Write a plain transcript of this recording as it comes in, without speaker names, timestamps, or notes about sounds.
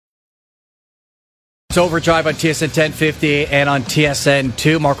It's Overdrive on TSN 1050 and on TSN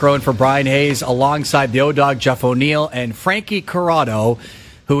 2. Mark Rowan for Brian Hayes alongside the O-Dog, Jeff O'Neill, and Frankie Corrado,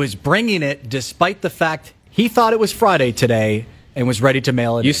 who is bringing it despite the fact he thought it was Friday today and was ready to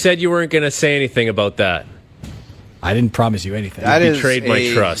mail it. You said you weren't going to say anything about that. I didn't promise you anything. That You is betrayed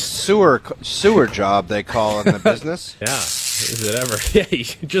my trust. Sewer job, they call it in the business. Yeah. Is it ever? Yeah,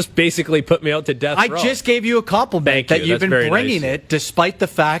 you just basically put me out to death. I just gave you a compliment Thank that you. you've That's been very bringing nice. it despite the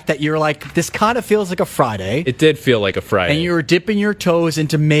fact that you're like, this kind of feels like a Friday. It did feel like a Friday. And you were dipping your toes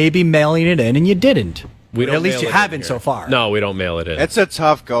into maybe mailing it in, and you didn't. We don't At least mail you it in haven't here. so far. No, we don't mail it in. It's a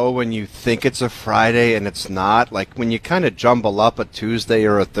tough go when you think it's a Friday and it's not. Like when you kind of jumble up a Tuesday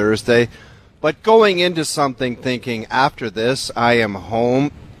or a Thursday. But going into something thinking, after this, I am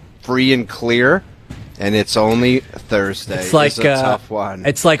home, free and clear, and it's only Thursday. It's like It's a tough one.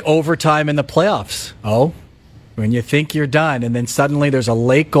 It's like overtime in the playoffs. Oh, when you think you're done, and then suddenly there's a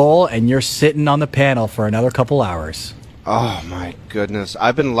late goal, and you're sitting on the panel for another couple hours. Oh, my goodness.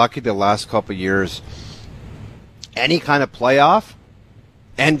 I've been lucky the last couple of years. Any kind of playoff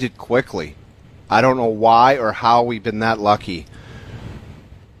ended quickly. I don't know why or how we've been that lucky.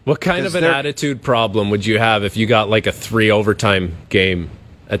 What kind of an attitude problem would you have if you got like a 3 overtime game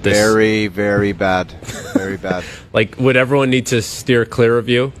at this? Very, very bad. Very bad. Like, would everyone need to steer clear of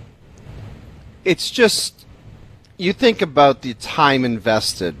you? It's just, you think about the time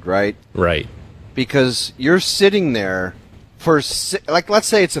invested, right? Right. Because you're sitting there for, like, let's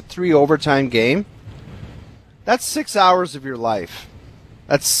say it's a 3 overtime game. That's 6 hours of your life.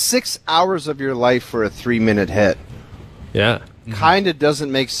 That's 6 hours of your life for a 3-minute hit. Yeah. Kind of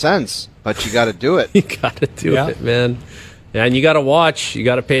doesn't make sense, but you got to do it. You got to do it, man. Yeah, and you got to watch. You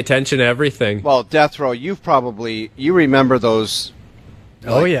got to pay attention to everything. Well, Death Row, you remember those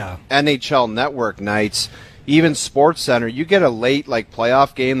NHL Network nights, even Sports Center. You get a late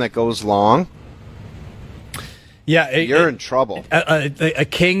playoff game that goes long. Yeah, you're in trouble. A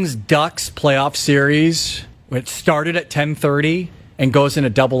Kings Ducks playoff series, it started at 10:30 and goes into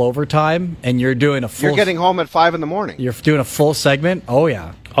double overtime, and you're doing a full. You're getting home at 5 a.m. You're doing a full segment. Oh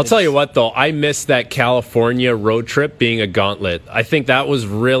yeah. I'll tell you what, though, I missed that California road trip being a gauntlet. I think that was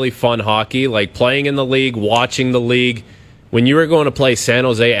really fun hockey, like playing in the league, watching the league. When you were going to play San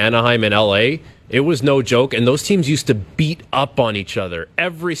Jose, Anaheim, and L.A., it was no joke, and those teams used to beat up on each other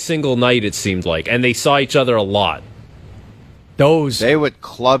every single night, it seemed like, and they saw each other a lot. They would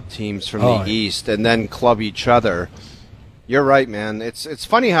club teams from the East and then club each other. You're right, man. It's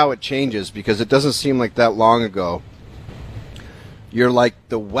funny how it changes because it doesn't seem like that long ago. You're like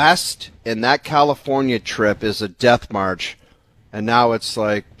the West, and that California trip is a death march. And now it's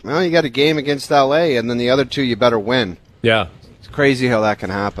like, well, you got a game against L.A., and then the other two you better win. Yeah. It's crazy how that can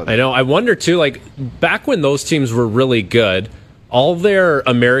happen. I know. I wonder, too, like, back when those teams were really good, all their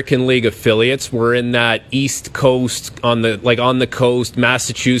American League affiliates were in that East Coast, on the coast,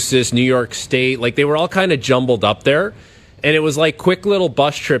 Massachusetts, New York State. Like, they were all kind of jumbled up there. And it was like quick little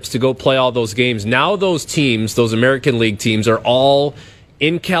bus trips to go play all those games. Now those teams, those American League teams, are all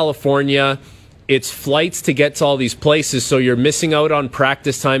in California. It's flights to get to all these places, so you're missing out on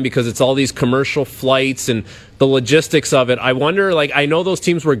practice time because it's all these commercial flights and the logistics of it. I wonder, I know those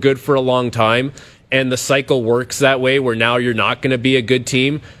teams were good for a long time, and the cycle works that way where now you're not going to be a good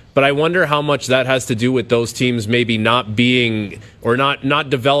team. But I wonder how much that has to do with those teams maybe not being or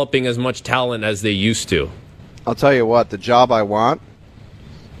not developing as much talent as they used to. I'll tell you what, the job I want,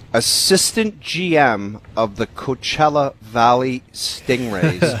 assistant GM of the Coachella Valley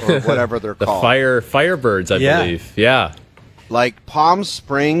Stingrays, or whatever they're called. The Firebirds, I believe. Yeah. Like Palm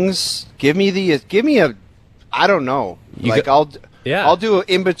Springs, give me a, I don't know. I'll do an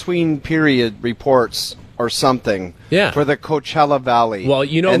in-between period reports or something for the Coachella Valley. Well,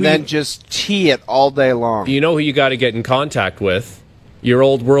 and then just tee it all day long. You know who you got to get in contact with? Your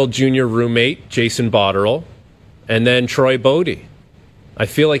old World Junior roommate, Jason Botterill. And then Troy Bodie. I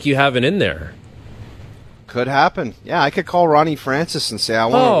feel like you have it in there. Could happen. Yeah, I could call Ronnie Francis and say, I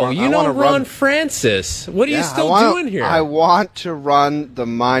want to run. Ron Francis. What are you still doing here? I want to run the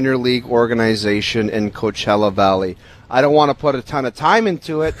minor league organization in Coachella Valley. I don't want to put a ton of time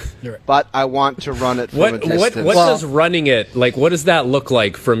into it, but I want to run it from a distance. What does running it, what does that look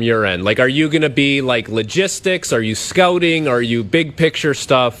like from your end? Are you going to be logistics? Are you scouting? Are you big picture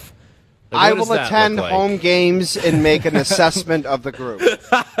stuff? I will attend home games and make an assessment of the group.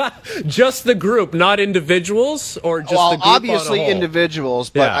 Just the group, not individuals, or just the group obviously on a whole? Individuals,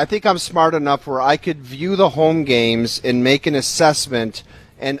 but I think I'm smart enough where I could view the home games and make an assessment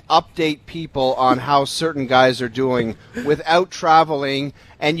and update people on how certain guys are doing without traveling,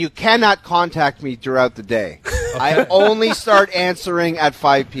 and you cannot contact me throughout the day. I only start answering at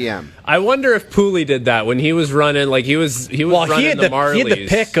 5 p.m. I wonder if Pooley did that when he was running, like he was running the Marlies. He had the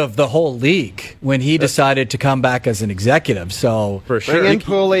pick of the whole league when he decided to come back as an executive. So for sure, bring in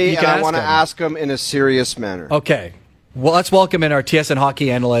Pooley, and I want to ask him in a serious manner. Okay, well, let's welcome in our TSN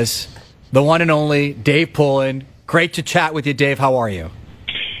hockey analyst, the one and only Dave Poulin. Great to chat with you, Dave. How are you?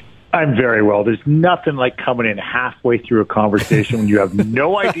 I'm very well. There's nothing like coming in halfway through a conversation when you have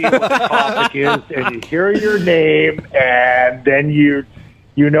no idea what the topic is, and you hear your name, and then you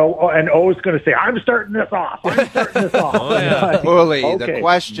know, and O's going to say, I'm starting this off. Oh, yeah. Pooley, okay. The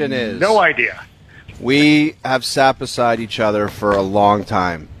question is... No idea. We have sat beside each other for a long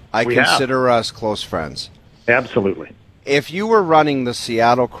time. I consider us close friends. Absolutely. If you were running the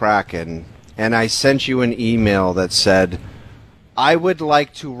Seattle Kraken and I sent you an email that said, I would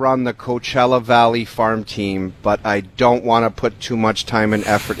like to run the Coachella Valley farm team, but I don't want to put too much time and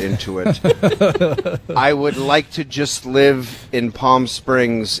effort into it. I would like to just live in Palm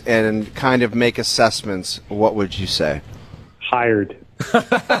Springs and kind of make assessments. What would you say? Hired.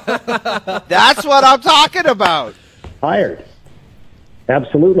 That's what I'm talking about. Hired.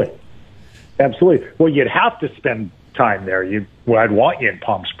 Absolutely. Absolutely. Well, you'd have to spend time there. I'd want you in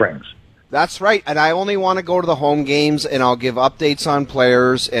Palm Springs. That's right, and I only want to go to the home games, and I'll give updates on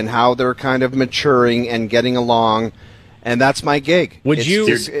players and how they're kind of maturing and getting along, and that's my gig. Would you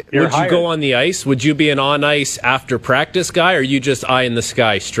go on the ice? Would you be an on-ice after practice guy, or are you just eye in the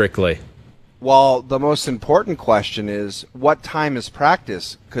sky strictly? Well, the most important question is, what time is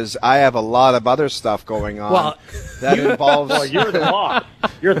practice? Because I have a lot of other stuff going on that involves... Well, you're the boss.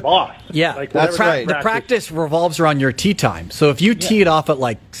 You're the boss. Yeah, like, that's right. The practice revolves around your tee time. So if you tee it off at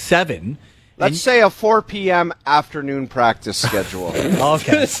like 7... Let's say a 4 p.m. afternoon practice schedule.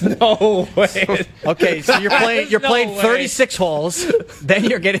 Okay. There's no way. Okay, so you're playing 36 holes, then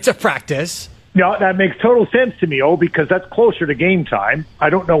you're getting to practice. No, that makes total sense to me, because that's closer to game time. I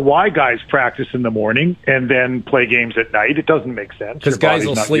don't know why guys practice in the morning and then play games at night. It doesn't make sense. Because guys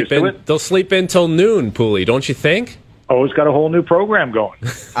will sleep in. They'll sleep in till noon, Pooley, don't you think? O's got a whole new program going.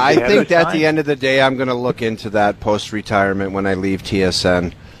 I think at the end of the day, I'm going to look into that post-retirement when I leave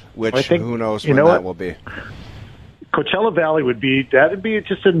TSN, which who knows when that will be. Coachella Valley would be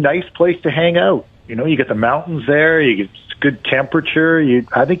just a nice place to hang out. You get the mountains there. You get good temperature.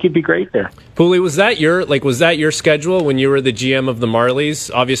 I think you'd be great there. Pooley, was that your schedule when you were the GM of the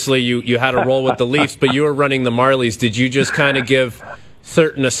Marlies? Obviously, you had a role with the Leafs, but you were running the Marlies. Did you just kind of give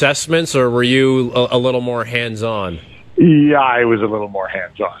certain assessments, or were you a little more hands-on? Yeah, I was a little more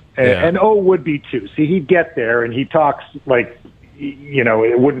hands-on. And O would be too. See, he'd get there, and he talks like,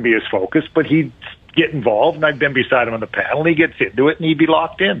 it wouldn't be his focus, but he'd get involved, and I'd been beside him on the panel. He gets into it, and he'd be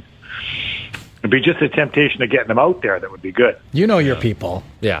locked in. It'd be just a temptation of getting them out there that would be good. You know your people.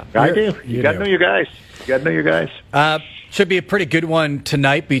 Yeah. I do. You got to know your guys. Should be a pretty good one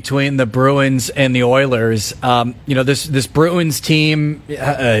tonight between the Bruins and the Oilers. This Bruins team,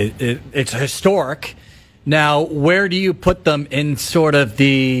 it's historic. Now, where do you put them in sort of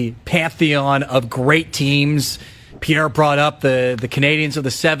the pantheon of great teams? Pierre brought up the Canadiens of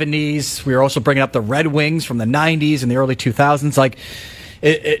the 70s. We were also bringing up the Red Wings from the 90s and the early 2000s. Like,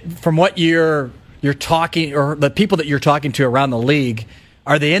 from what you're talking, or the people that you're talking to around the league,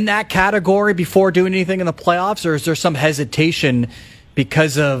 are they in that category before doing anything in the playoffs, or is there some hesitation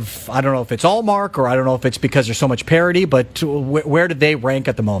because of, I don't know if it's Allmark, or I don't know if it's because there's so much parity, but where do they rank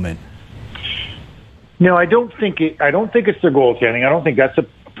at the moment? No, I don't think it's their goaltending. I don't think that's a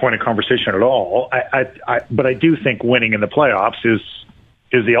point of conversation at all. But I do think winning in the playoffs is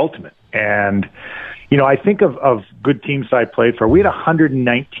the ultimate. And I think of good teams I played for. We had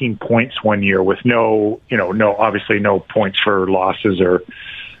 119 points one year with obviously no points for losses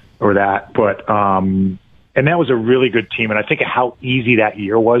or that. But and that was a really good team. And I think of how easy that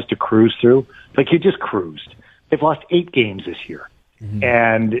year was to cruise through. Like, you just cruised. They've lost 8 games this year. Mm-hmm.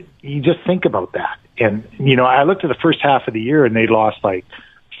 And you just think about that. And, I looked at the first half of the year and they lost like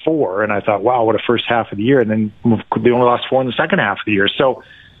 4. And I thought, wow, what a first half of the year. And then they only lost 4 in the second half of the year. So,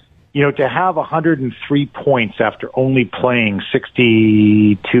 to have 103 points after only playing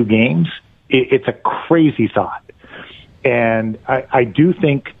 62 games, it's a crazy thought. And I do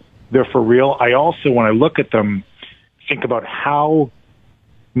think they're for real. I also, when I look at them, think about how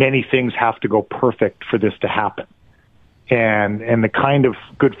many things have to go perfect for this to happen. And the kind of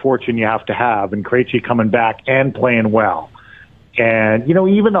good fortune you have to have, and Krejci coming back and playing well. And,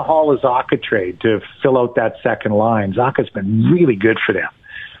 even the Hall of Zacha trade to fill out that second line, Zacha's been really good for them.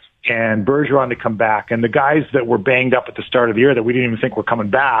 and Bergeron to come back. And the guys that were banged up at the start of the year that we didn't even think were coming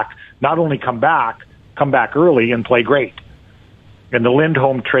back, not only come back early and play great. And the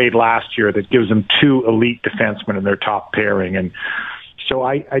Lindholm trade last year that gives them 2 elite defensemen in their top pairing. And so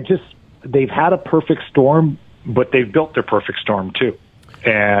they've had a perfect storm, but they've built their perfect storm too.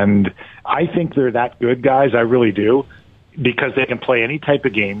 And I think they're that good, guys. I really do, because they can play any type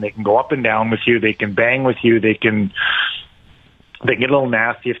of game. They can go up and down with you. They can bang with you. They get a little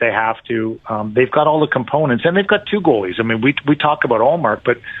nasty if they have to. They've got all the components, and they've got 2 goalies. I mean, we talk about Allmark,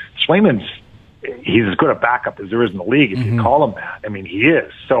 but Swayman's, he's as good a backup as there is in the league, if you call him that. I mean, he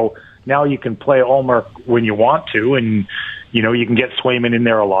is. So now you can play Allmark when you want to, and, you know, you can get Swayman in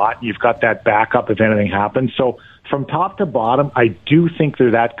there a lot. You've got that backup if anything happens. So from top to bottom, I do think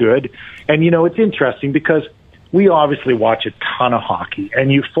they're that good. And, you know, it's interesting because we obviously watch a ton of hockey,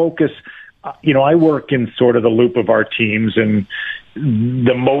 and you focus, you know, I work in sort of the loop of our teams, and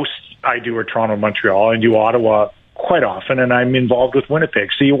the most I do are Toronto, Montreal, and do Ottawa quite often, and I'm involved with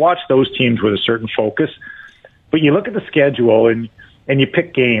Winnipeg. So you watch those teams with a certain focus, but you look at the schedule and you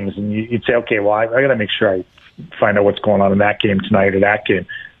pick games, and you'd say, okay, well, I got to make sure I find out what's going on in that game tonight or that game.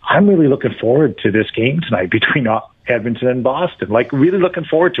 I'm really looking forward to this game tonight between Edmonton and Boston. Like, really looking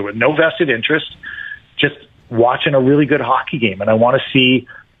forward to it. No vested interest, just watching a really good hockey game, and I want to see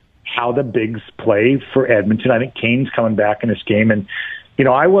how the bigs play for Edmonton. I think Kane's coming back in this game, and you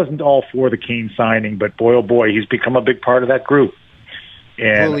know, I wasn't all for the Kane signing, but boy, oh boy, he's become a big part of that group.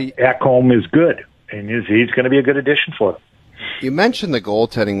 And Ekholm is good, and he's going to be a good addition for them. You mentioned the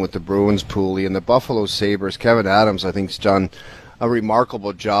goaltending with the Bruins, Pooley, and the Buffalo Sabres. Kevin Adams, I think, has done a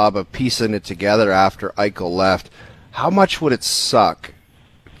remarkable job of piecing it together after Eichel left. How much would it suck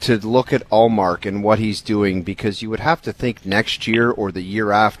to look at Allmark and what he's doing? Because you would have to think next year or the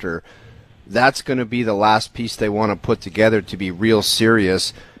year after, that's going to be the last piece they want to put together to be real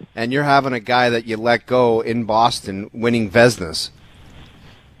serious. And you're having a guy that you let go in Boston winning Vezinas.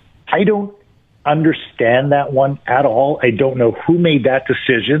 I don't understand that one at all. I don't know who made that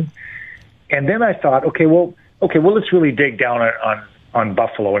decision. And then I thought, okay, well, let's really dig down on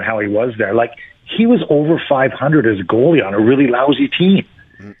Buffalo and how he was there. Like, he was over 500 as a goalie on a really lousy team.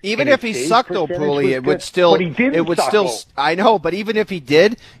 Even if he sucked, though, Pooley, it would still. But he didn't it would suck, still. I know, but even if he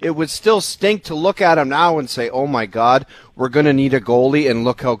did, it would still stink to look at him now and say, "Oh my God, we're going to need a goalie," and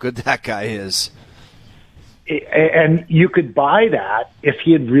look how good that guy is. And you could buy that if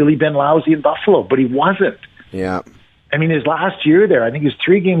he had really been lousy in Buffalo, but he wasn't. Yeah. I mean, his last year there, I think he was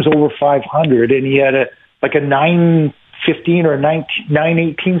 3 games over 500, and he had a 915 or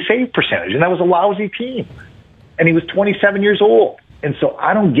 918 save percentage, and that was a lousy team. And he was 27 years old. And so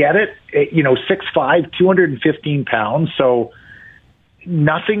I don't get it. 6'5", 215 pounds. So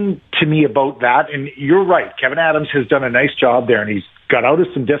nothing to me about that. And you're right. Kevin Adams has done a nice job there, and he's got out of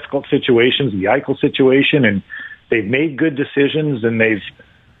some difficult situations, the Eichel situation, and they've made good decisions, and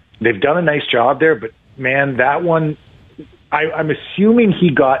they've done a nice job there. But man, that one, I'm assuming he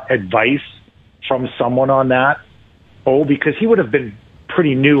got advice from someone on that. Because he would have been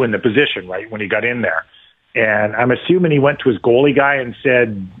pretty new in the position, right, when he got in there. And I'm assuming he went to his goalie guy and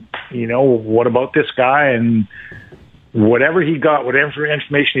said, what about this guy? And whatever he got, whatever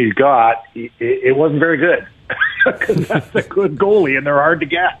information he got, it wasn't very good. Because that's a good goalie, and they're hard to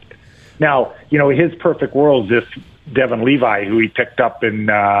get. Now, his perfect world is this Devin Levi, who he picked up in,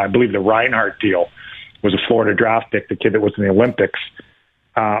 I believe, the Reinhardt deal, was a Florida draft pick, the kid that was in the Olympics,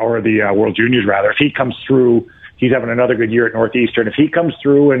 or the World Juniors, rather. If he comes through, he's having another good year at Northeastern. If he comes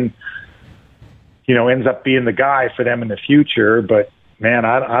through and ends up being the guy for them in the future. But, man,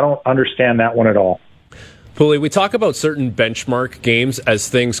 I don't understand that one at all. Pooley, we talk about certain benchmark games as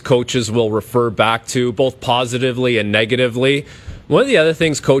things coaches will refer back to, both positively and negatively. One of the other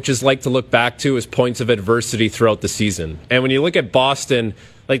things coaches like to look back to is points of adversity throughout the season. And when you look at Boston,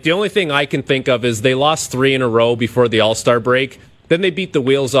 the only thing I can think of is they lost 3 in a row before the All-Star break. Then they beat the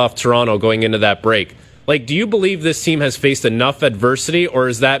wheels off Toronto going into that break. Do you believe this team has faced enough adversity, or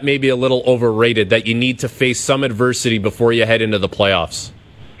is that maybe a little overrated, that you need to face some adversity before you head into the playoffs?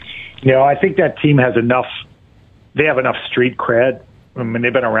 I think that team has enough. They have enough street cred. I mean,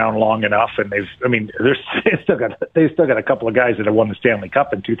 they've been around long enough, and they still got a couple of guys that have won the Stanley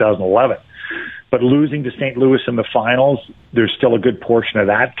Cup in 2011. But losing to St. Louis in the finals, there's still a good portion of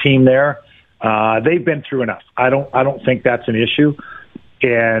that team there. They've been through enough. I don't think that's an issue.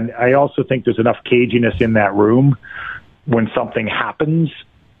 And I also think there's enough caginess in that room when something happens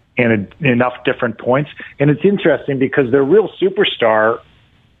and enough different points. And it's interesting because their real superstar,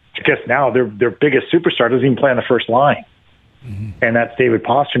 I guess now their biggest superstar doesn't even play on the first line. Mm-hmm. And that's David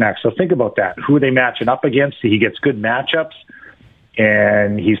Pastrnak. So think about that. Who are they matching up against? He gets good matchups.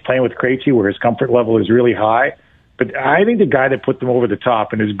 and he's playing with Krejci where his comfort level is really high. But I think the guy that put them over the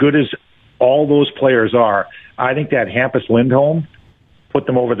top, and as good as all those players are, I think that Hampus Lindholm put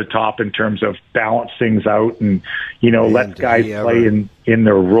them over the top in terms of balance things out and, let guys play in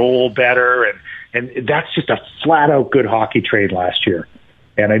their role better. And that's just a flat-out good hockey trade last year.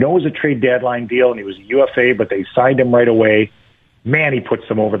 And I know it was a trade deadline deal, and he was a UFA, but they signed him right away. Man, he puts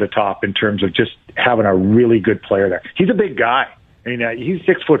them over the top in terms of just having a really good player there. He's a big guy. I mean, he's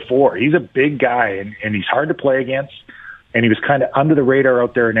 6'4". He's a big guy, and he's hard to play against. And he was kind of under the radar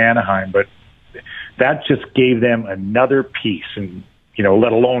out there in Anaheim, but that just gave them another piece, and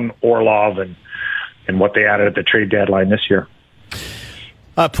let alone Orlov and what they added at the trade deadline this year.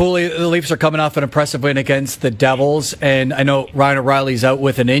 Pooley, the Leafs are coming off an impressive win against the Devils, and I know Ryan O'Reilly's out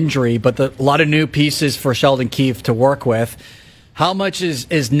with an injury, but a lot of new pieces for Sheldon Keefe to work with. How much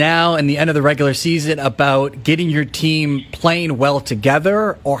is now and the end of the regular season about getting your team playing well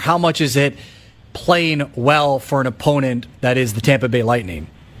together, or how much is it playing well for an opponent that is the Tampa Bay Lightning?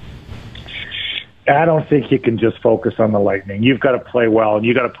 I don't think you can just focus on the Lightning. You've got to play well, and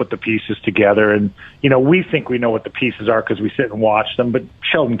you've got to put the pieces together. And, we think we know what the pieces are because we sit and watch them, but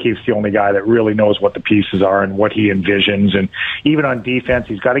Sheldon Keefe's the only guy that really knows what the pieces are and what he envisions. And even on defense,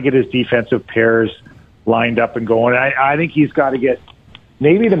 he's got to get his defensive pairs lined up and going. I think he's got to get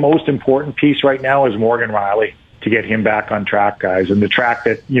maybe the most important piece right now is Morgan Rielly to get him back on track, guys, and the track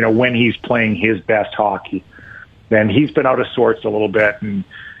that, when he's playing his best hockey. Then he's been out of sorts a little bit, and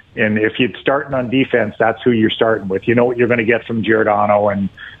if you're starting on defense, that's who you're starting with. You know what you're going to get from Giordano, and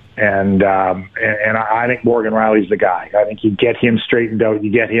I think Morgan Rielly's the guy. I think you get him straightened out,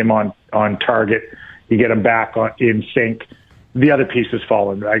 you get him on target, you get him back in sync. The other pieces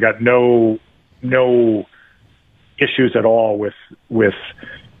fall in. I got no issues at all with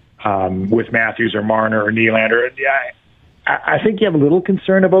Matthews or Marner or Nylander. I think you have a little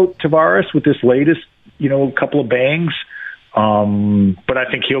concern about Tavares with this latest, couple of bangs. But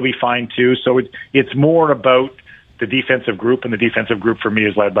I think he'll be fine too. So it's more about the defensive group, and the defensive group for me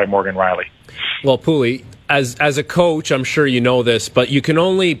is led by Morgan Rielly. Well, Pooley, as a coach, I'm sure you know this, but you can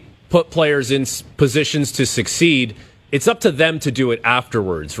only put players in positions to succeed. It's up to them to do it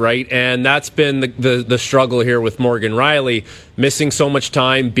afterwards, right? And that's been the struggle here with Morgan Rielly, missing so much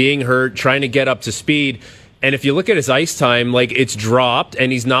time, being hurt, trying to get up to speed. And if you look at his ice time, it's dropped,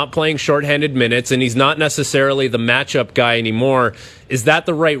 and he's not playing shorthanded minutes, and he's not necessarily the matchup guy anymore. Is that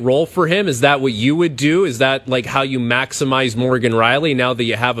the right role for him? Is that what you would do? Is that how you maximize Morgan Rielly now that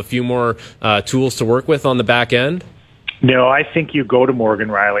you have a few more tools to work with on the back end? No, I think you go to Morgan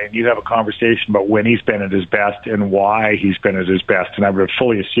Rielly and you have a conversation about when he's been at his best and why he's been at his best. And I would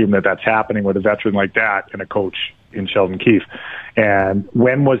fully assume that that's happening with a veteran like that and a coach in Sheldon Keefe. And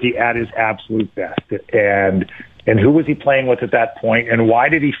when was he at his absolute best? And who was he playing with at that point? And why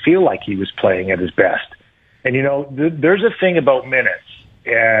did he feel like he was playing at his best? And, there's a thing about minutes.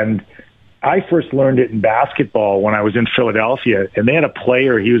 And I first learned it in basketball when I was in Philadelphia. And they had a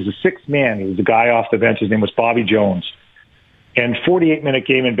player. He was the sixth man. He was a guy off the bench. His name was Bobby Jones. And 48-minute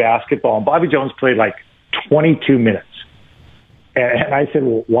game in basketball. And Bobby Jones played 22 minutes. And I said,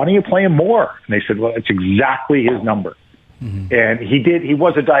 well, why don't you play him more? And they said, well, it's exactly his number. Mm-hmm. And he did. He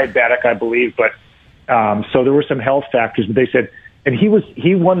was a diabetic, I believe, but so there were some health factors. But they said, and he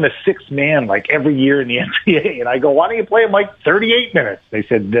won the sixth man every year in the NBA. And I go, why don't you play him 38 minutes? They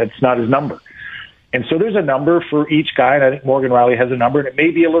said that's not his number. And so there's a number for each guy, and I think Morgan Rielly has a number, and it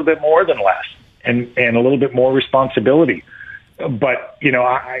may be a little bit more than less, and a little bit more responsibility. But,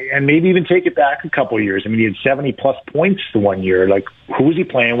 and maybe even take it back a couple of years. I mean, he had 70-plus points the one year. Who was he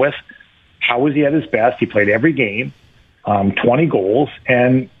playing with? How was he at his best? He played every game, 20 goals,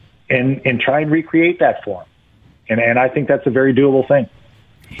 and try and recreate that for him. And I think that's a very doable thing.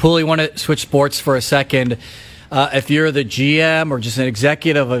 Pooley, want to switch sports for a second. If you're the GM or just an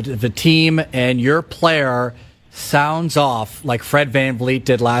executive of the team and your player sounds off like Fred VanVleet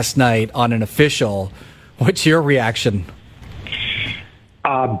did last night on an official, what's your reaction?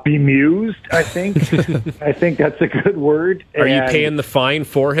 Bemused, I think. I think that's a good word. Are you paying the fine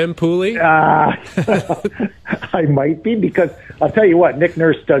for him, Pooley? I might be, because I'll tell you what, Nick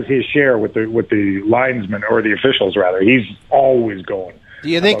Nurse does his share with the linesmen, or the officials rather. He's always going. Do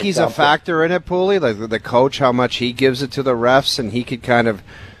you think he's a factor in it, Pooley? The coach, how much he gives it to the refs, and he could kind of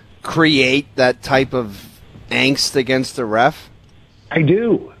create that type of angst against the ref? I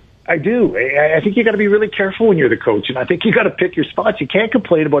do. I think you got to be really careful when you're the coach, and I think you got to pick your spots. You can't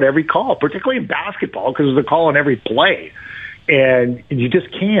complain about every call, particularly in basketball, because there's a call on every play, and you just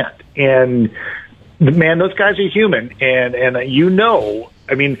can't. And man, those guys are human, and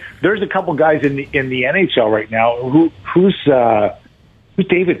I mean, there's a couple guys in the NHL right now whose who's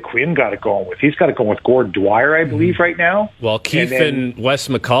David Quinn got it going with? He's got it going with Gord Dwyer, I believe, right now. Well, Keith and Wes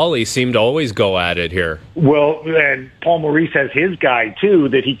McCauley seem to always go at it here. Well, and Paul Maurice has his guy, too,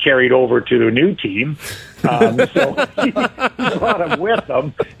 that he carried over to the new team. So he brought him with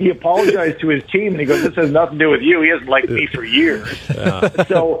him. He apologized to his team, and he goes, this has nothing to do with you. He hasn't liked me for years.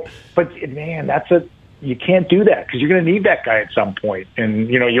 So, but, man, you can't do that because you're going to need that guy at some point. And,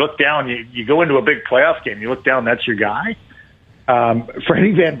 you look down, you go into a big playoff game, you look down, that's your guy.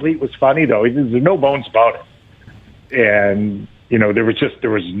 Freddie Van Vliet was funny, though. There's no bones about it. And, there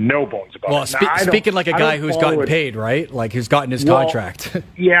was no bones about it. Well, speaking like a guy who's gotten paid, right? Like who's gotten his contract.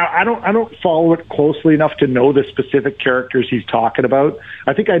 Yeah, I don't follow it closely enough to know the specific characters he's talking about.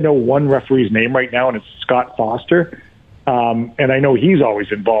 I think I know one referee's name right now, and it's Scott Foster. And I know he's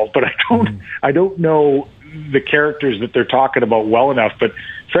always involved, but I don't know the characters that they're talking about well enough. But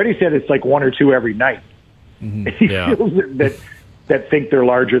Freddie said it's like one or two every night. Mm-hmm. He feels that think they're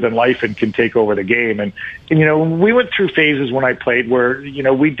larger than life and can take over the game. And we went through phases when I played where,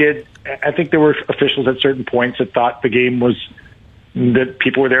 I think there were officials at certain points that thought the game was, that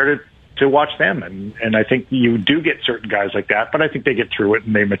people were there to watch them. And I think you do get certain guys like that, but I think they get through it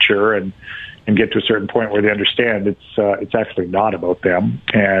and they mature and get to a certain point where they understand it's actually not about them.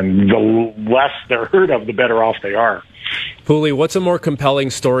 And the less they're heard of, the better off they are. Pooley, what's a more compelling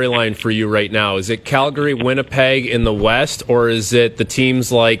storyline for you right now? Is it Calgary, Winnipeg in the West, or is it the teams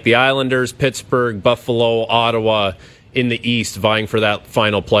like the Islanders, Pittsburgh, Buffalo, Ottawa in the East vying for that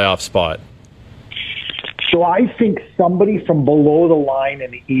final playoff spot? So I think somebody from below the line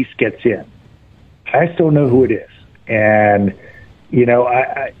in the East gets in. I just don't know who it is. And,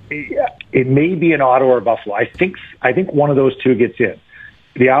 it may be an Ottawa or Buffalo. I think one of those two gets in.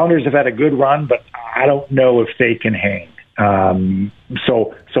 The Islanders have had a good run, but I don't know if they can hang.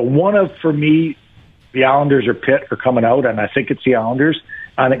 So for me, the Islanders or Pitt are coming out, and I think it's the Islanders.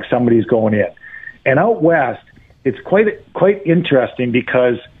 I think somebody's going in. And out west, it's quite interesting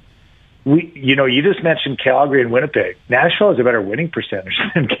because you just mentioned Calgary and Winnipeg. Nashville has a better winning percentage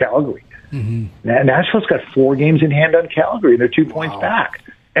than Calgary. Mm-hmm. Nashville's got 4 games in hand on Calgary, and they're 2 points back.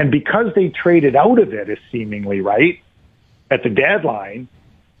 And because they traded out of it, is seemingly right at the deadline.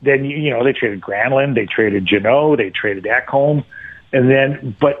 Then, they traded Granlund, they traded Jeannot, they traded Ekholm.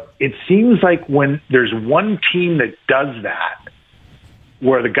 But it seems like when there's one team that does that,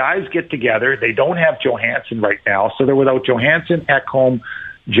 where the guys get together, they don't have Johansson right now, so they're without Johansson, Ekholm,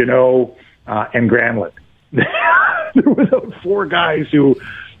 Jeannot, and Granlund. They're without 4 guys who,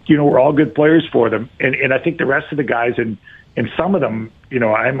 were all good players for them. And I think the rest of the guys, and some of them,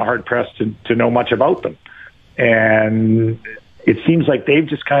 I'm hard-pressed to know much about them. And it seems like they've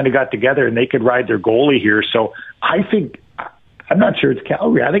just kind of got together and they could ride their goalie here. So I think, I'm not sure it's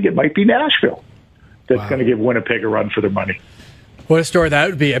Calgary. I think it might be Nashville that's going to give Winnipeg a run for their money. What a story that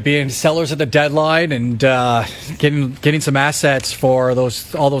would be, being sellers at the deadline and getting some assets for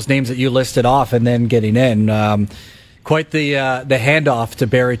all those names that you listed off and then getting in. Quite the handoff to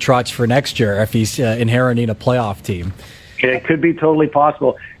Barry Trotz for next year if he's inheriting a playoff team. It could be totally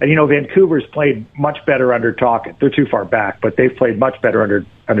possible. And, Vancouver's played much better under Tocchet. They're too far back, but they've played much better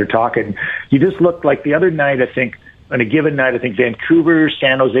under Tocchet. You just looked like the other night, I think, on a given night, I think Vancouver,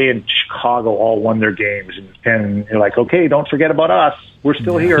 San Jose, and Chicago all won their games. And you're like, okay, don't forget about us. We're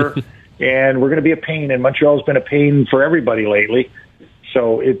still here, and we're going to be a pain. And Montreal's been a pain for everybody lately.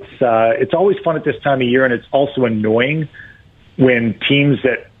 So it's always fun at this time of year, and it's also annoying when teams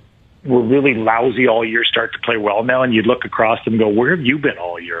that were really lousy all year start to play well now, and you'd look across them and go, where have you been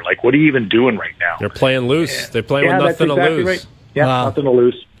all year? Like, what are you even doing right now? They're playing loose. Yeah. They're playing with nothing to lose. Right. Yeah, nothing to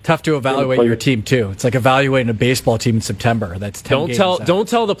lose. Tough to evaluate your team, too. It's like evaluating a baseball team in September. That's 10 games out. Don't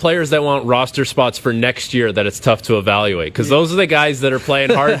tell the players that want roster spots for next year that it's tough to evaluate, because those are the guys that are playing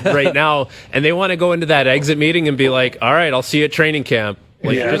hard right now, and they want to go into that exit meeting and be like, all right, I'll see you at training camp.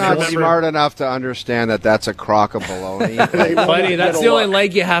 Like, you're not smart enough to understand that that's a crock of baloney. Buddy, that's the only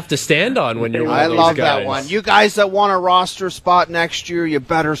leg you have to stand on when you're one of those guys. I love that one. You guys that want a roster spot next year, you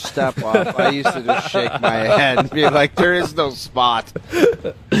better step up. I used to just shake my head and be like, there is no spot.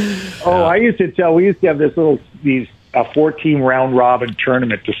 I used to we used to have a 4-team round robin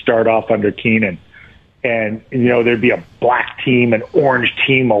tournament to start off under Keenan. And, there'd be a black team, an orange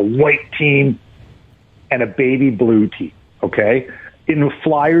team, a white team, and a baby blue team, okay? In the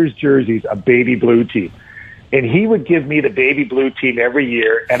Flyers jerseys, a baby blue team. And he would give me the baby blue team every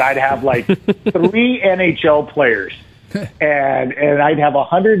year, and I'd have like 3 NHL players. And I'd have a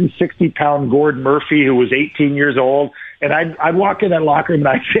 160-pound Gordon Murphy who was 18 years old. And I'd walk in that locker room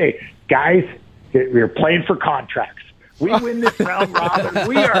and I'd say, guys, we're playing for contracts. We win this round robin.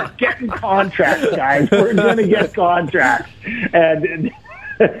 We are getting contracts, guys. We're going to get contracts. And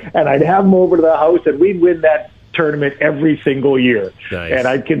and I'd have them over to the house, and we'd win that tournament every single year. Nice. And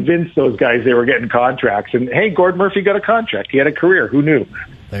I'd convince those guys they were getting contracts. And, hey, Gord Murphy got a contract. He had a career. Who knew?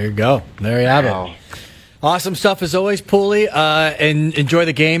 There you go. There you have it. Awesome stuff as always, Pooley. And enjoy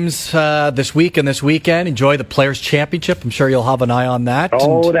the games this week and this weekend. Enjoy the Players' Championship. I'm sure you'll have an eye on that.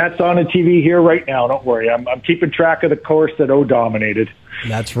 Oh, that's on the TV here right now. Don't worry. I'm keeping track of the course that O dominated.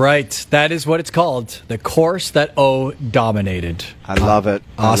 That's right. That is what it's called. The course that O dominated. I love it.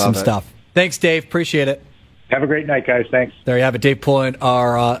 Awesome stuff. Thanks, Dave. Appreciate it. Have a great night, guys. Thanks. There you have it. Dave Poulin,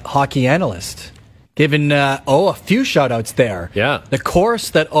 our hockey analyst, giving O a few shout-outs there. Yeah. The course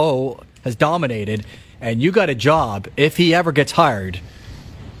that O has dominated, and you got a job if he ever gets hired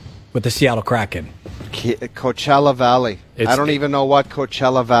with the Seattle Kraken. Coachella Valley. I don't even know what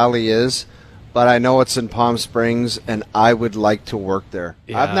Coachella Valley is, but I know it's in Palm Springs, and I would like to work there.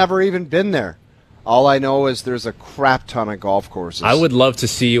 Yeah. I've never even been there. All I know is there's a crap ton of golf courses. I would love to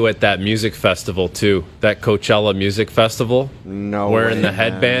see you at that music festival, too. That Coachella Music Festival. No Wearing way, the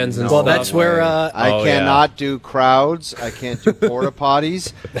headbands and Well, stuff. that's where... I cannot do crowds. I can't do porta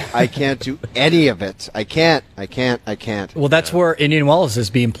potties. I can't do any of it. I can't. Well, that's where Indian Wells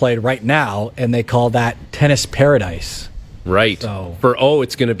is being played right now, and they call that Tennis Paradise. Right. So- For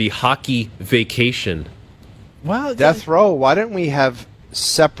it's going to be Hockey Vacation. Well, Death Row. Why don't we have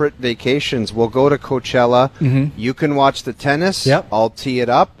separate vacations? We'll go to Coachella. Mm-hmm. You can watch the tennis. Yep. I'll tee it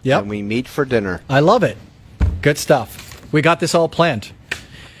up. Yep. And we meet for dinner. I love it. Good stuff. We got this all planned.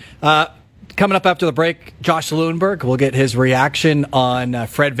 Coming up after the break, Josh Lewinberg will get his reaction on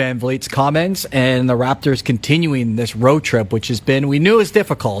Fred VanVleet's comments and the Raptors continuing this road trip, which has been, we knew it was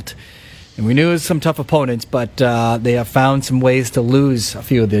difficult, and we knew it was some tough opponents, but they have found some ways to lose a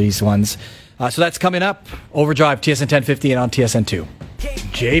few of these ones. So that's coming up. Overdrive, TSN 1050 and on TSN 2.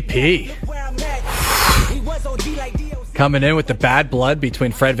 JP. Coming in with the bad blood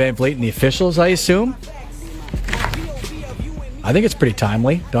between Fred VanVleet and the officials, I assume. I think it's pretty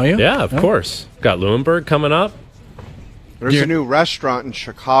timely, don't you? Yeah, of course. Got Lewinberg coming up. There's a new restaurant in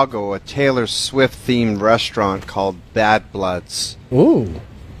Chicago, a Taylor Swift-themed restaurant called Bad Bloods. Ooh.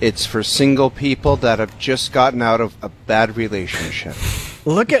 It's for single people that have just gotten out of a bad relationship.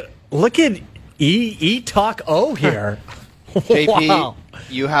 Look at E-Talk O here. JP, Wow.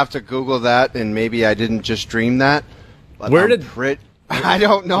 you have to Google that, and maybe I didn't just dream that. But I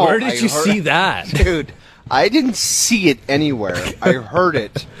don't know. Where did you see that? Dude, I didn't see it anywhere. I heard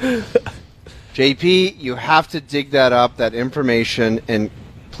it. JP, you have to dig that up, that information, and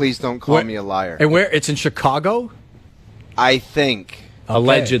please don't call me a liar. And where? It's in Chicago? I think. Okay.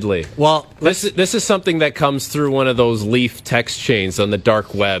 Allegedly. Well, This is something that comes through one of those Leaf text chains on the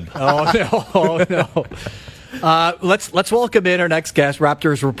dark web. oh no. Let's welcome in our next guest,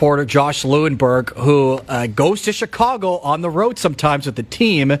 Raptors reporter Josh Lewinberg, who goes to Chicago on the road sometimes with the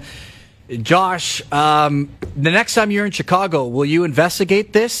team. Josh, the next time you're in Chicago, will you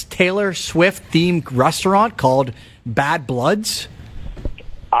investigate this Taylor Swift-themed restaurant called Bad Bloods?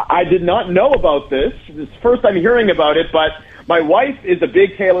 I did not know about this. It's the first I'm hearing about it, but my wife is a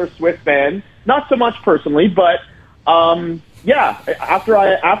big Taylor Swift fan. Not so much personally, but yeah. After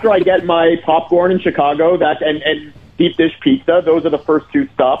I get my popcorn in Chicago, and deep dish pizza, those are the first two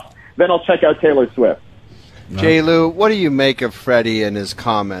stops. Then I'll check out Taylor Swift. J. Lou, what do you make of Freddie and his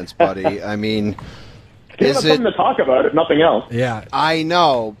comments, buddy? I mean, Give us something to talk about, if nothing else. Yeah, I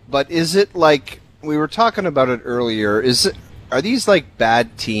know, but is it like we were talking about it earlier? Are these like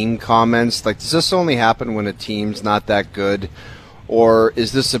bad team comments? Like, does this only happen when a team's not that good? Or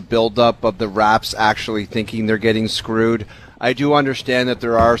is this a buildup of the Raps actually thinking they're getting screwed? I do understand that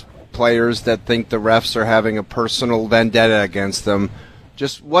there are players that think the refs are having a personal vendetta against them.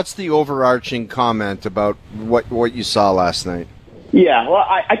 Just what's the overarching comment about what you saw last night? Yeah, well,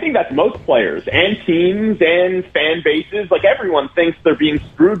 I think that's most players and teams and fan bases. Like, everyone thinks they're being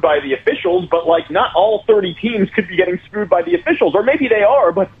screwed by the officials, but, like, not all 30 teams could be getting screwed by the officials. Or maybe they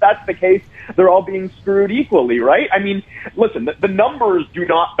are, but if that's the case, they're all being screwed equally, right? I mean, listen, the numbers do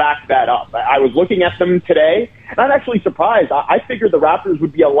not back that up. I was looking at them today, and I'm actually surprised. I figured the Raptors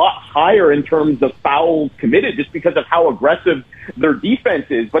would be a lot higher in terms of fouls committed just because of how aggressive their defense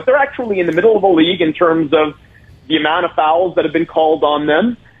is. But they're actually in the middle of the league in terms of the amount of fouls that have been called on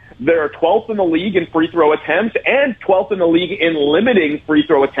them. They're 12th in the league in free throw attempts and 12th in the league in limiting free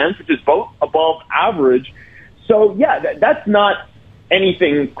throw attempts, which is both above average. So, yeah, that's not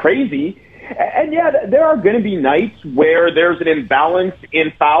anything crazy. And, yeah, there are going to be nights where there's an imbalance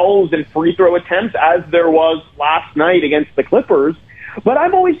in fouls and free throw attempts, as there was last night against the Clippers. But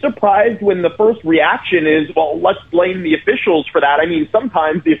I'm always surprised when the first reaction is, well, let's blame the officials for that. I mean,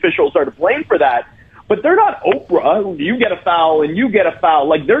 sometimes the officials are to blame for that. but they're not Oprah. You get a foul and you get a foul.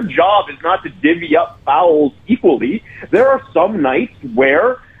 Like, their job is not to divvy up fouls equally. There are some nights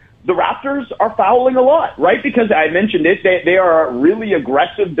where the Raptors are fouling a lot, right? Because I mentioned it, they are a really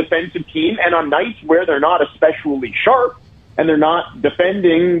aggressive defensive team, and on nights where they're not especially sharp and they're not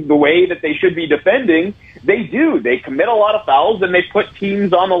defending the way that they should be defending, they do. They commit a lot of fouls and they put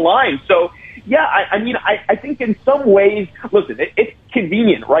teams on the line. So, yeah, I think in some ways, listen, it's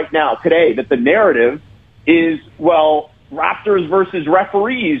convenient right now today that the narrative is, well, Raptors versus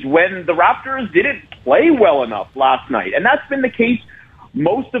referees, when the Raptors didn't play well enough last night. And that's been the case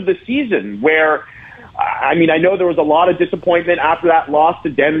most of the season, where, I know there was a lot of disappointment after that loss to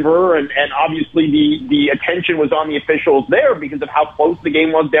Denver, and obviously the attention was on the officials there because of how close the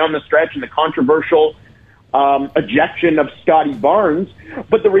game was down the stretch and the controversial ejection of Scotty Barnes.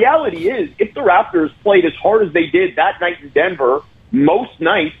 But the reality is, if the Raptors played as hard as they did that night in Denver, most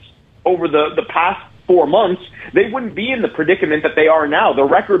nights over the past 4 months, they wouldn't be in the predicament that they are now. The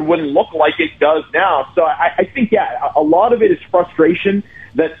record wouldn't look like it does now. So I think, yeah, a lot of it is frustration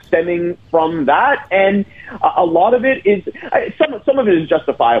that's stemming from that, and a lot of it is, some of it is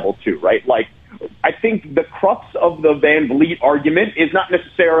justifiable too, right? Like, I think the crux of the Van Vliet argument is not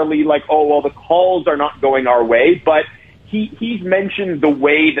necessarily like, oh, well, the calls are not going our way, but he's mentioned the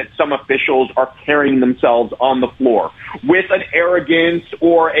way that some officials are carrying themselves on the floor with an arrogance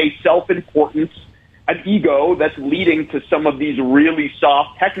or a self-importance, an ego that's leading to some of these really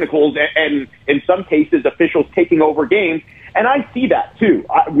soft technicals, and in some cases, officials taking over games. And I see that too.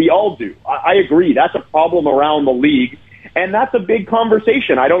 We all do. I agree. That's a problem around the league. And that's a big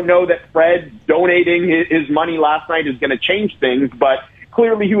conversation. I don't know that Fred donating his money last night is going to change things, but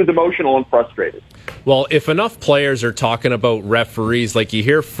clearly he was emotional and frustrated. Well, if enough players are talking about referees, like you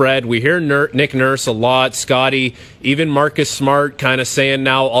hear Fred, we hear Nick Nurse a lot, Scotty, even Marcus Smart kind of saying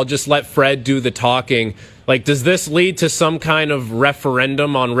now, I'll just let Fred do the talking. Like, does this lead to some kind of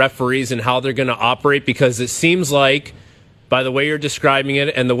referendum on referees and how they're going to operate? Because it seems like, by the way you're describing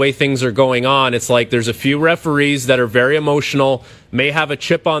it and the way things are going on, it's like there's a few referees that are very emotional, may have a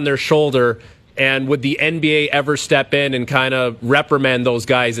chip on their shoulder, and would the NBA ever step in and kind of reprimand those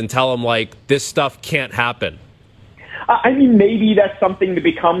guys and tell them, like, this stuff can't happen? Maybe that's something that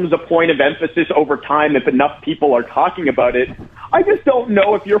becomes a point of emphasis over time if enough people are talking about it. I just don't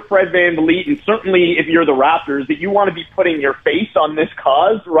know if you're Fred VanVleet, and certainly if you're the Raptors, that you want to be putting your face on this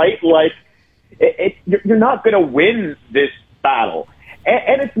cause, right? Like, you're not going to win this battle.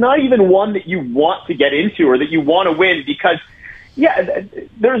 And it's not even one that you want to get into or that you want to win because, yeah,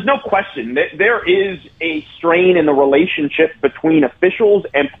 there's no question that there is a strain in the relationship between officials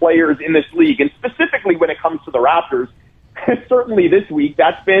and players in this league, and specifically when it comes to the Raptors. Certainly this week,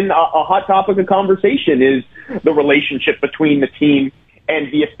 that's been a hot topic of conversation, is the relationship between the team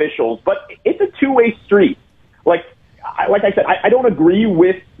and the officials. But it's a two-way street. Like I said, I don't agree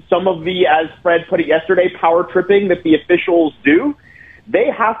with some of the, as Fred put it yesterday, power tripping that the officials do. They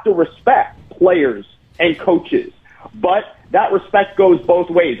have to respect players and coaches, but that respect goes both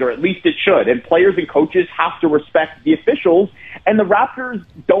ways, or at least it should. And players and coaches have to respect the officials, and the Raptors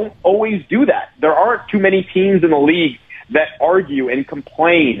don't always do that. There aren't too many teams in the league that argue and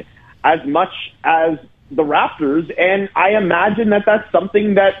complain as much as the Raptors, and I imagine that that's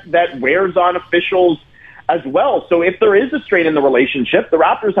something that wears on officials as well. So if there is a strain in the relationship, the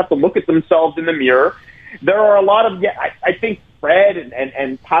Raptors have to look at themselves in the mirror. There are a lot of, I think Fred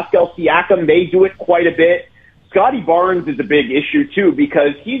and Pascal Siakam, they do it quite a bit. Scotty Barnes is a big issue too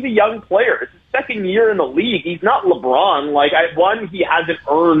because he's a young player. It's his second year in the league. He's not LeBron. He hasn't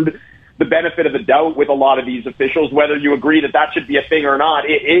earned the benefit of the doubt with a lot of these officials, whether you agree that should be a thing or not.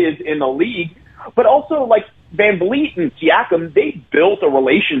 It is in the league. But also, like, Van Vliet and Siakam, they built a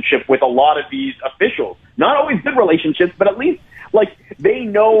relationship with a lot of these officials. Not always good relationships, but at least, like, they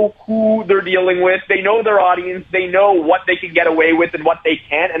know who they're dealing with. They know their audience. They know what they can get away with and what they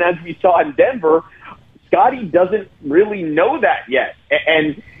can't. And as we saw in Denver, Scotty doesn't really know that yet.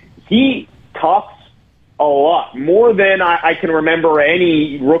 And he talks a lot, more than I can remember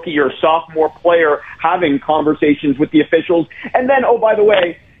any rookie or sophomore player having conversations with the officials. And then, oh, by the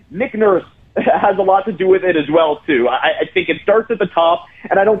way, Nick Nurse has a lot to do with it as well, too. I think it starts at the top,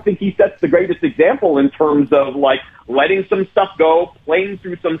 and I don't think he sets the greatest example in terms of, like, letting some stuff go, playing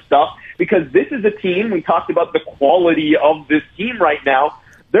through some stuff, because this is a team, we talked about the quality of this team right now,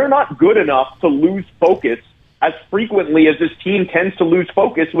 they're not good enough to lose focus as frequently as this team tends to lose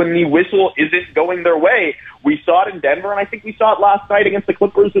focus when the whistle isn't going their way. We saw it in Denver, and I think we saw it last night against the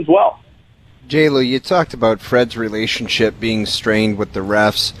Clippers as well. J-Lo, you talked about Fred's relationship being strained with the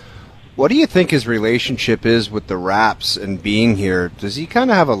refs. What do you think his relationship is with the Raps and being here? Does he kind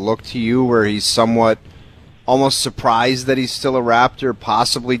of have a look to you where he's somewhat almost surprised that he's still a Raptor,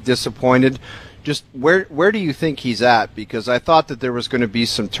 possibly disappointed. Just where do you think he's at? Because I thought that there was going to be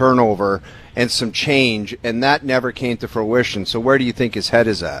some turnover and some change, and that never came to fruition. So where do you think his head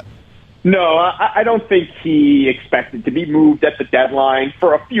is at? No, I don't think he expected to be moved at the deadline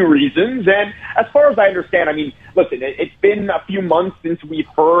for a few reasons. And as far as I understand, I mean, listen, it's been a few months since we've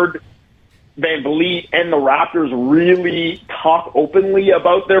heard Van Vliet and the Raptors really talk openly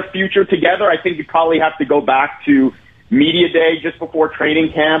about their future together. I think you probably have to go back to media day just before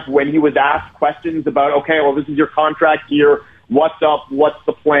training camp when he was asked questions about, okay, well, this is your contract year. What's up? What's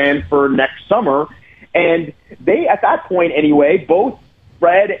the plan for next summer? And they, at that point anyway, both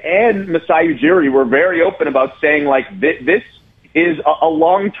Fred and Masai Ujiri were very open about saying, like, this is a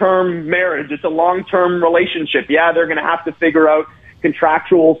long-term marriage. It's a long-term relationship. Yeah, they're going to have to figure out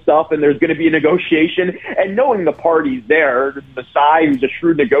contractual stuff, and there's going to be a negotiation. And knowing the parties there, Masai, who's a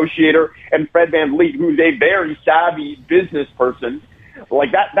shrewd negotiator, and Fred VanVleet, who's a very savvy business person, like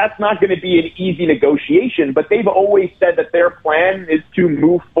that's not going to be an easy negotiation. But they've always said that their plan is to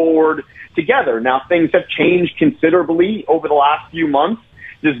move forward together. Now, things have changed considerably over the last few months,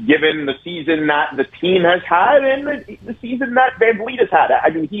 just given the season that the team has had and the season that VanVleet has had. I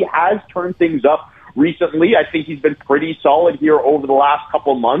mean, he has turned things up recently. I think he's been pretty solid here over the last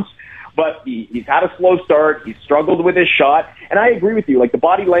couple of months, but he's had a slow start. He's struggled with his shot, and I agree with you. Like, the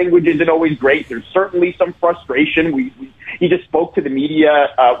body language isn't always great. There's certainly some frustration. He just spoke to the media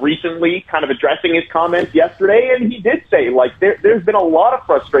recently, kind of addressing his comments yesterday, and he did say, like, there's been a lot of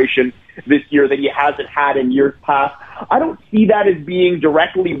frustration this year that he hasn't had in years past. I don't see that as being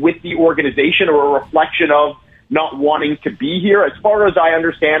directly with the organization or a reflection of not wanting to be here. As far as I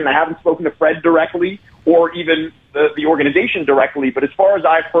understand, and I haven't spoken to Fred directly or even the organization directly, but as far as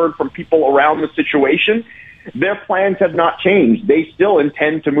I've heard from people around the situation, their plans have not changed. They still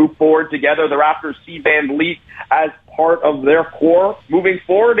intend to move forward together. The Raptors see VanVleet as part of their core moving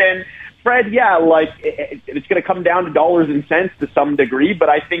forward. And Fred, yeah, like, it's going to come down to dollars and cents to some degree, but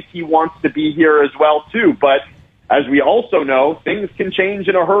I think he wants to be here as well, too. But as we also know, things can change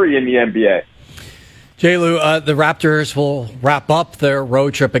in a hurry in the NBA. J-Lou, the Raptors will wrap up their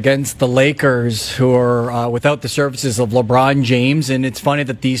road trip against the Lakers, who are without the services of LeBron James. And it's funny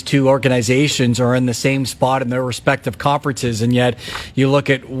that these two organizations are in the same spot in their respective conferences, and yet you look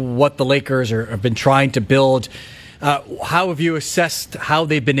at what the Lakers have been trying to build. How have you assessed how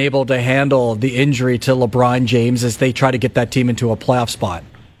they've been able to handle the injury to LeBron James as they try to get that team into a playoff spot?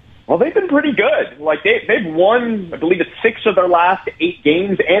 Well, they've been pretty good. Like, they've won, I believe it's 6 of their last 8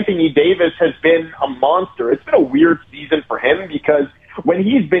 games. Anthony Davis has been a monster. It's been a weird season for him because when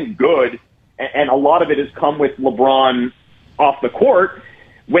he's been good, and a lot of it has come with LeBron off the court,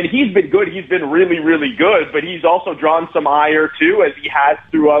 when he's been good, he's been really, really good, but he's also drawn some ire, too, as he has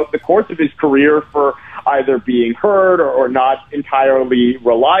throughout the course of his career for either being hurt or not entirely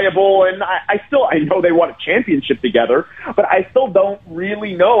reliable. And I know they want a championship together, but I still don't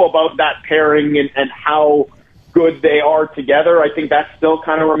really know about that pairing and how good they are together. I think that still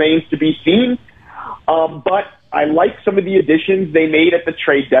kind of remains to be seen. But I like some of the additions they made at the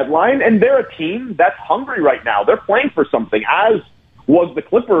trade deadline, and they're a team that's hungry right now. They're playing for something, as were the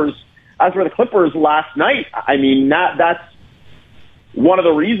Clippers last night. I mean, that's one of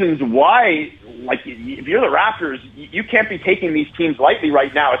the reasons why, like, if you're the Raptors, you can't be taking these teams lightly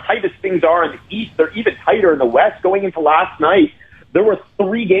right now. As tight as things are in the East, they're even tighter in the West. Going into last night, there were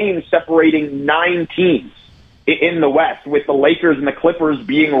 3 games separating 9 teams in the West, with the Lakers and the Clippers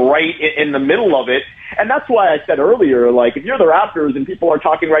being right in the middle of it. And that's why I said earlier, like, if you're the Raptors and people are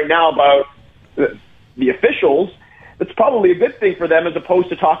talking right now about the officials, it's probably a good thing for them as opposed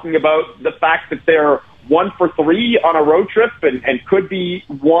to talking about the fact that they're 1 for 3 on a road trip and could be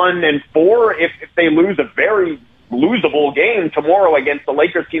 1 and 4 if they lose a very losable game tomorrow against the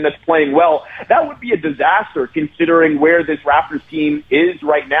Lakers team that's playing well. That would be a disaster considering where this Raptors team is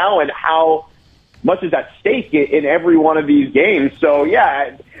right now and how much is at stake in every one of these games. So,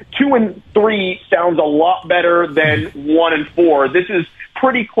 yeah, 2 and 3 sounds a lot better than 1 and 4. This is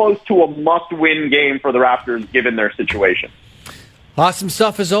pretty close to a must-win game for the Raptors given their situation. Awesome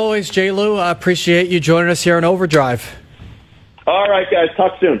stuff as always, J-Lou. I appreciate you joining us here on Overdrive. All right, guys.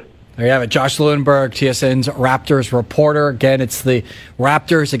 Talk soon. There you have it. Josh Lewenberg, TSN's Raptors reporter. Again, it's the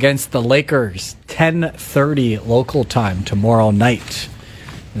Raptors against the Lakers, 10:30 local time tomorrow night,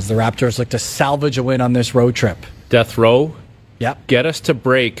 as the Raptors look to salvage a win on this road trip. Death Row? Yep. Get us to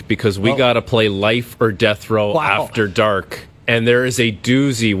break because we got to play Life or Death Row after dark. And there is a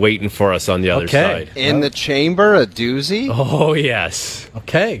doozy waiting for us on the other side. In the chamber, a doozy? Oh, yes.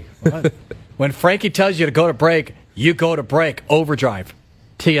 Okay. When Frankie tells you to go to break, you go to break. Overdrive.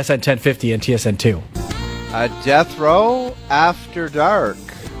 TSN 1050 and TSN 2. A Death Row After Dark.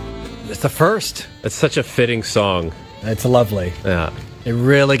 It's the first. It's such a fitting song. It's lovely. Yeah. It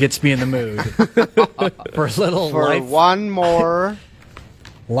really gets me in the mood. For a little life. One more.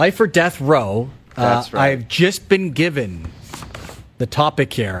 Life or Death Row. That's right. I've just been given the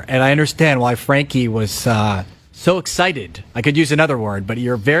topic here, and I understand why Frankie was so excited. I could use another word, but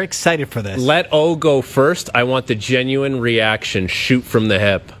you're very excited for this. Let O go first. I want the genuine reaction. Shoot from the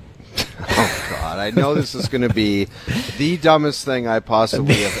hip. Oh, God. I know this is going to be the dumbest thing I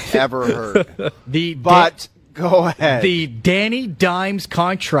possibly have ever heard. But go ahead. The Danny Dimes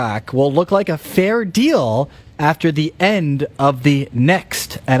contract will look like a fair deal after the end of the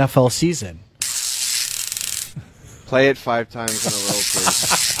next NFL season. Play it 5 times in a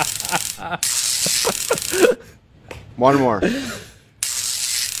row, please. One more.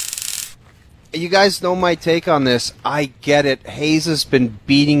 You guys know my take on this. I get it. Hayes has been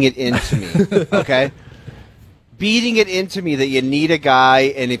beating it into me, okay? Beating it into me that you need a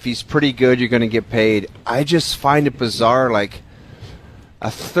guy, and if he's pretty good, you're going to get paid. I just find it bizarre, like a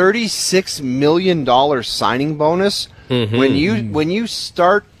 $36 million signing bonus when you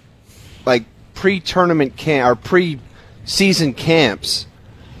start like pre-tournament camp or pre-season camps,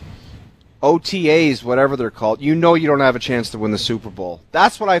 OTAs, whatever they're called. You know you don't have a chance to win the Super Bowl.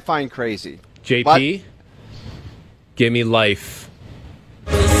 That's what I find crazy. JP, give me life.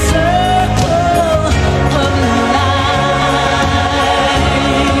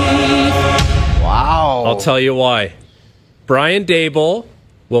 Wow. I'll tell you why. Brian Daboll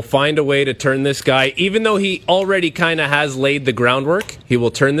will find a way to turn this guy, even though he already kind of has laid the groundwork, he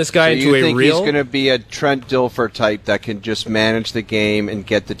will turn this guy into a real... you think he's going to be a Trent Dilfer type that can just manage the game and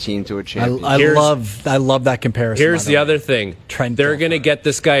get the team to a championship? I love that comparison. Here's the other thing. They're going to get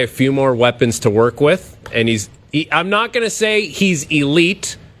this guy a few more weapons to work with, and I'm not going to say he's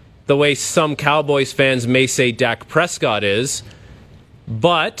elite the way some Cowboys fans may say Dak Prescott is,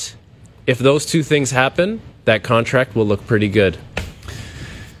 but if those two things happen, that contract will look pretty good.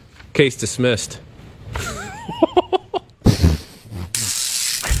 Case dismissed.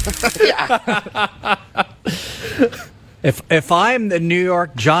 If I'm the New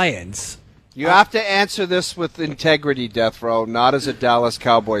York Giants, you have to answer this with integrity, Death Row, not as a Dallas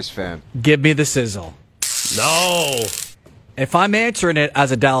Cowboys fan. Give me the sizzle. No. If I'm answering it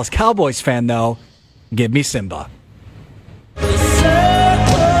as a Dallas Cowboys fan, though, give me Simba. This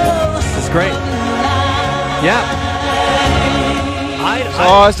is great. Yeah.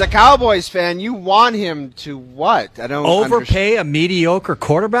 So as a Cowboys fan, you want him to what? I don't overpay a mediocre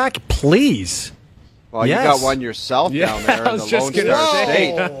quarterback, please. Well, yes. You got one yourself down there in the Lone Star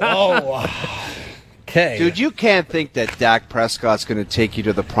State. Okay, dude, you can't think that Dak Prescott's going to take you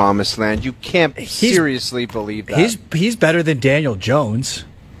to the promised land. You can't seriously believe that. He's better than Daniel Jones.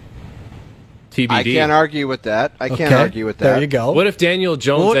 TBD. I can't argue with that. Can't argue with that. There you go. What if Daniel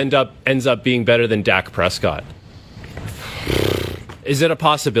Jones ends up being better than Dak Prescott? Is it a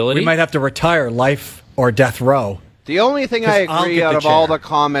possibility? We might have to retire Life or Death Row. The only thing I agree out of all the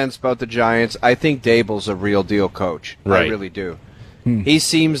comments about the Giants, I think Daboll's a real deal coach. Right. I really do. He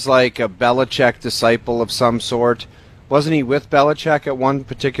seems like a Belichick disciple of some sort. Wasn't he with Belichick at one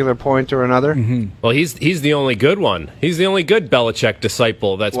particular point or another? Mm-hmm. Well, he's the only good one. He's the only good Belichick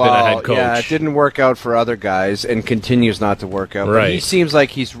disciple that's been a head coach. Yeah, it didn't work out for other guys and continues not to work out. Right. But he seems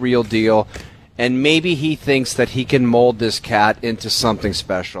like he's real deal. And maybe he thinks that he can mold this cat into something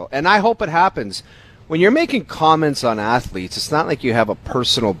special. And I hope it happens. When you're making comments on athletes, it's not like you have a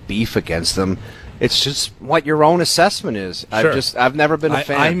personal beef against them. It's just what your own assessment is. Sure. I've never been a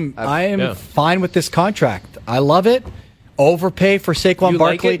fan. I am fine with this contract. I love it. Overpay for Saquon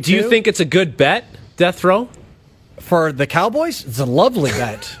Barkley. Do you think it's a good bet, Death Row? For the Cowboys? It's a lovely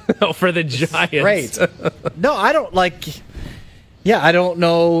bet. No, for the Giants. Great. No, I don't like... Yeah, I don't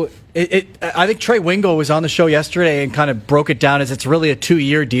know. I think Trey Wingo was on the show yesterday and kind of broke it down as it's really a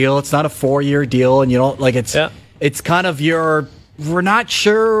 2-year deal. It's not a 4-year deal, and you don't like it's. Yeah. It's kind of we're not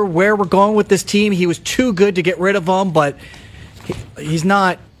sure where we're going with this team. He was too good to get rid of him, but he's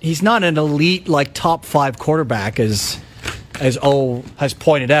not an elite like top 5 quarterback as O has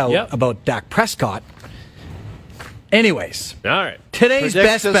pointed out about Dak Prescott. Anyways, all right. Today's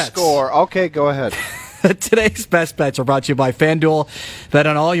best bets. Score. Okay, go ahead. Today's best bets are brought to you by FanDuel. Bet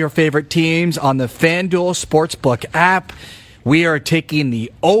on all your favorite teams on the FanDuel Sportsbook app. We are taking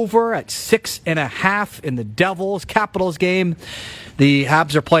the over at 6.5 in the Devils Capitals game. The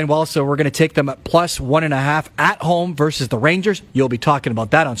Habs are playing well, so we're going to take them at plus 1.5 at home versus the Rangers. You'll be talking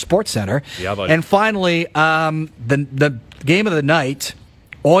about that on SportsCenter. Yeah, buddy. And finally, the game of the night,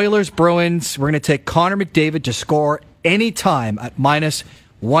 Oilers Bruins. We're going to take Connor McDavid to score anytime at minus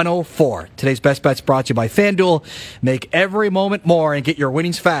 104. Today's Best Bets brought to you by FanDuel. Make every moment more and get your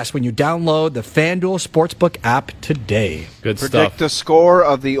winnings fast when you download the FanDuel Sportsbook app today. Good stuff. Predict the score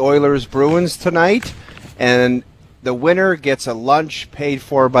of the Oilers-Bruins tonight, and the winner gets a lunch paid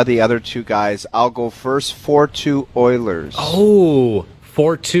for by the other two guys. I'll go first. 4-2 Oilers. Oh,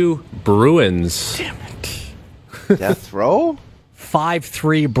 4-2 Bruins. Damn it. Death row?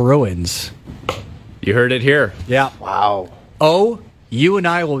 5-3 Bruins. You heard it here. Yeah. Wow. You and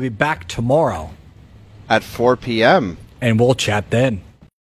I will be back tomorrow. At 4 p.m. And we'll chat then.